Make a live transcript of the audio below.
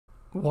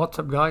What's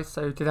up guys,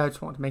 so today I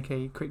just want to make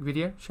a quick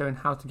video showing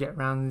how to get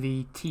around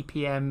the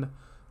TPM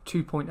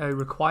 2.0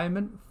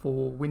 requirement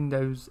for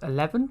Windows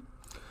 11.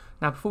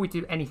 Now before we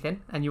do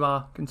anything, and you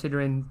are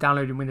considering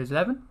downloading Windows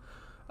 11,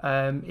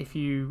 if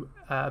you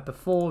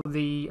before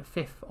the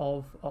 5th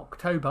of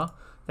October,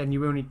 then you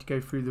will need to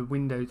go through the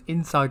Windows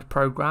Inside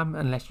program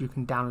unless you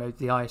can download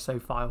the ISO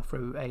file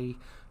through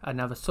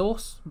another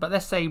source. But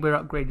let's say we're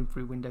upgrading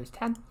through Windows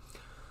 10.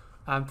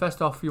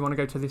 First off, you want to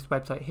go to this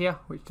website here,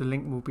 which the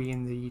link will be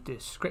in the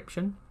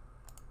description.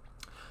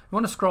 You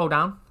want to scroll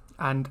down,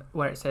 and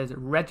where it says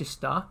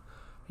register,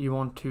 you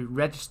want to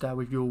register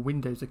with your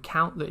Windows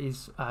account that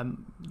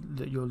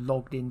you're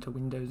logged into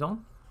Windows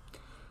on.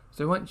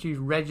 So once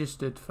you've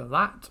registered for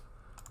that,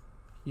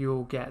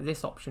 you'll get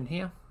this option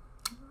here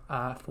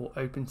for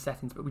open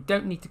settings, but we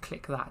don't need to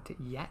click that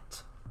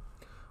yet.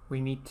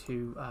 We need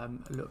to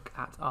look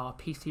at our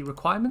PC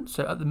requirements.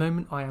 So at the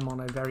moment I am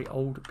on a very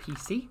old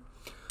PC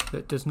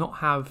that does not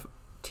have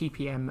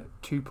TPM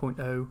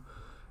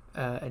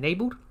 2.0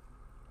 enabled.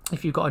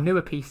 If you've got a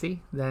newer PC,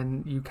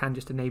 then you can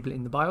just enable it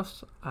in the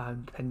BIOS,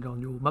 depending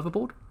on your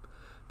motherboard.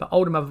 But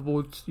older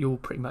motherboards, you're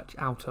pretty much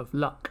out of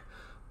luck.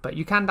 But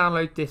you can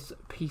download this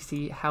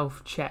PC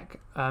Health Check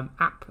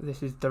app.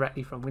 This is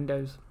directly from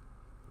Windows.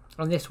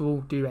 And this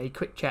will do a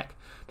quick check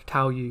to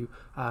tell you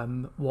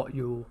what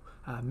you're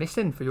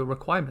missing for your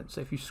requirements.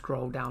 So if you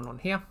scroll down on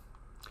here,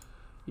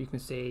 you can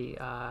see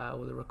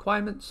all the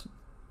requirements.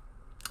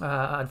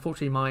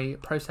 Unfortunately, my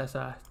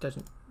processor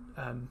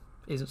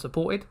isn't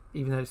supported,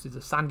 even though this is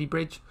a Sandy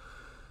Bridge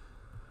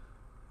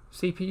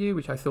CPU,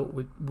 which I thought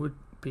would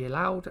be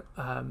allowed.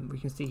 We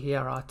can see here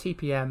our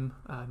TPM.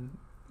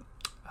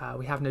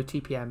 We have no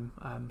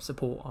TPM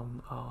support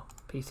on our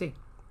PC.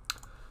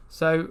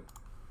 So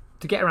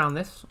to get around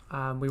this,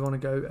 we want to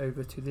go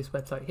over to this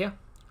website here,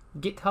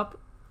 GitHub,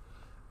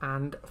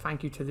 and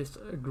thank you to this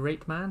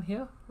great man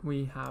here.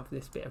 We have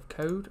this bit of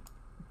code,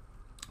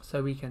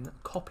 so we can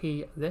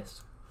copy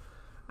this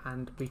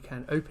and we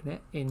can open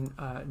it in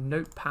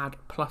Notepad++.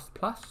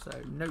 So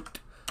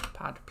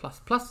Notepad++.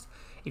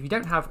 If you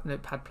don't have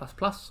Notepad++,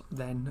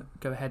 then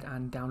go ahead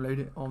and download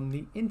it on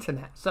the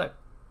internet. So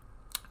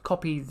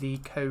copy the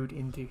code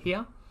into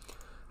here,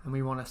 and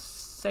we want to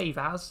save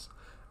as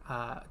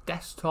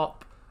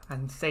desktop,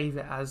 and save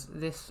it as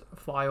this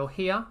file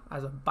here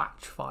as a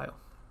batch file.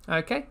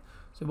 Okay,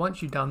 so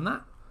once you've done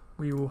that,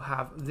 we will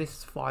have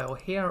this file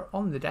here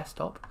on the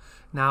desktop.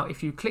 Now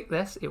if you click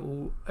this, it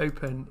will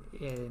open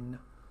in,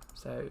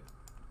 so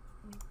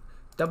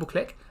double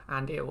click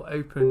and it will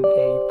open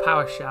a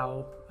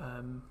PowerShell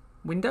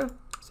window.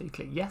 So you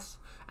click yes,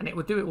 and it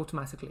will do it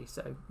automatically.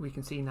 So we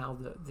can see now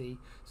that the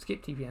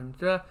skip TPM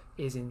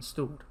is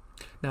installed.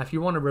 Now if you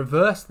want to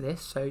reverse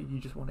this, so you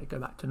just want to go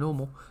back to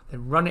normal,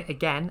 then run it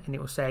again and it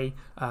will say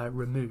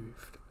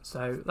removed.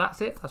 So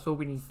that's it, that's all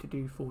we need to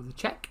do for the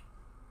check.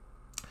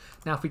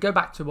 Now if we go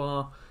back to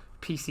our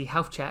PC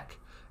Health Check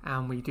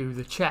and we do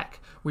the check,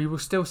 we will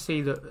still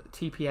see that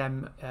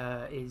TPM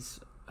is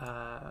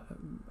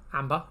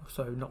amber,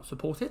 so not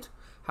supported.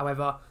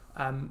 However,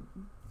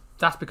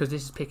 that's because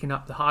this is picking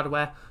up the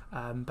hardware,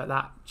 but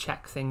that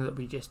check thing that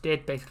we just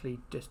did basically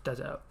just does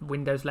it at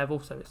Windows level,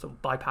 so it sort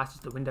of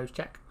bypasses the Windows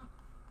check.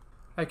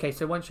 Okay,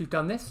 so once you've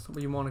done this,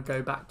 we want to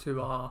go back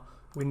to our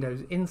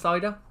Windows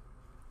Insider,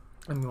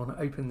 and we want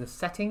to open the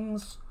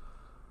settings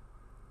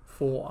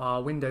for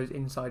our Windows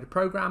Insider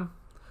program.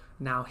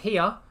 Now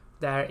here,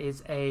 there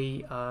is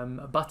a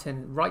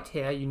button right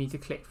here you need to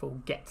click for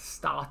Get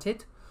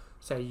Started.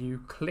 So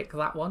you click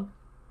that one,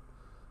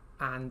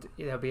 and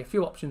there'll be a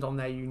few options on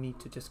there you need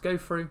to just go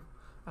through,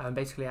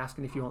 basically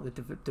asking if you want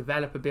the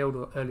developer build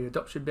or early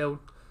adoption build.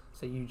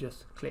 So you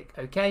just click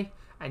OK,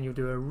 and you'll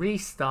do a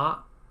restart,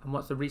 and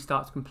once the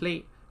restart's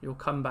complete, you'll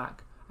come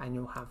back and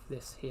you'll have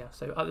this here.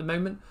 So at the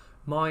moment,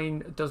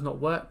 mine does not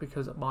work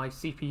because my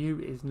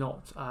CPU is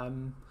not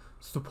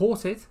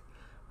supported,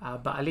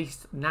 but at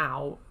least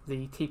now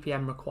the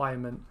TPM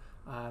requirement,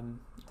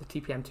 the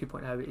TPM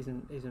 2.0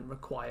 isn't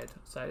required.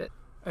 So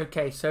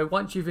okay, so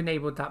once you've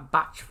enabled that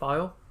batch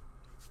file,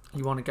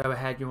 you want to go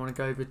ahead, you want to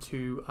go over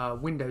to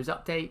Windows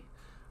Update,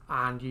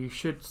 and you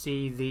should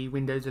see the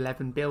Windows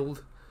 11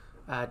 build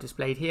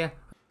displayed here.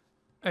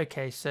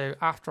 Okay, so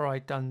after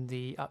I'd done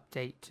the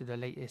update to the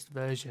latest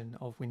version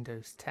of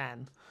Windows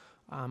 10,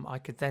 I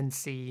could then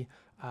see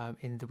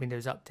in the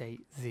Windows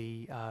Update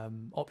the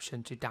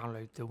option to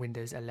download the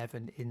Windows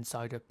 11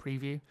 Insider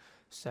Preview.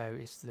 So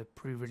it's the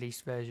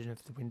pre-release version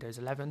of the Windows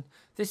 11.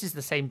 This is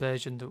the same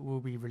version that will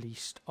be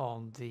released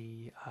on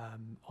the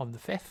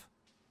 5th.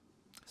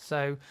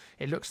 So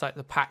it looks like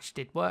the patch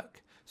did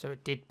work. So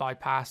it did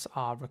bypass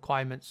our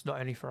requirements, not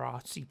only for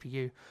our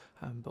CPU,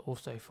 but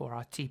also for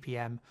our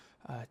TPM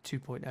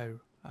 2.0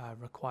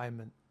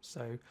 requirement.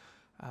 So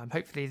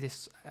hopefully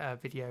this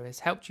video has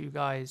helped you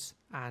guys,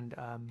 and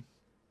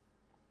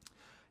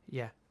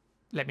yeah,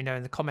 let me know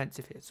in the comments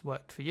if it's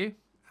worked for you,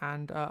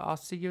 and I'll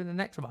see you in the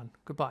next one.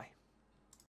 Goodbye.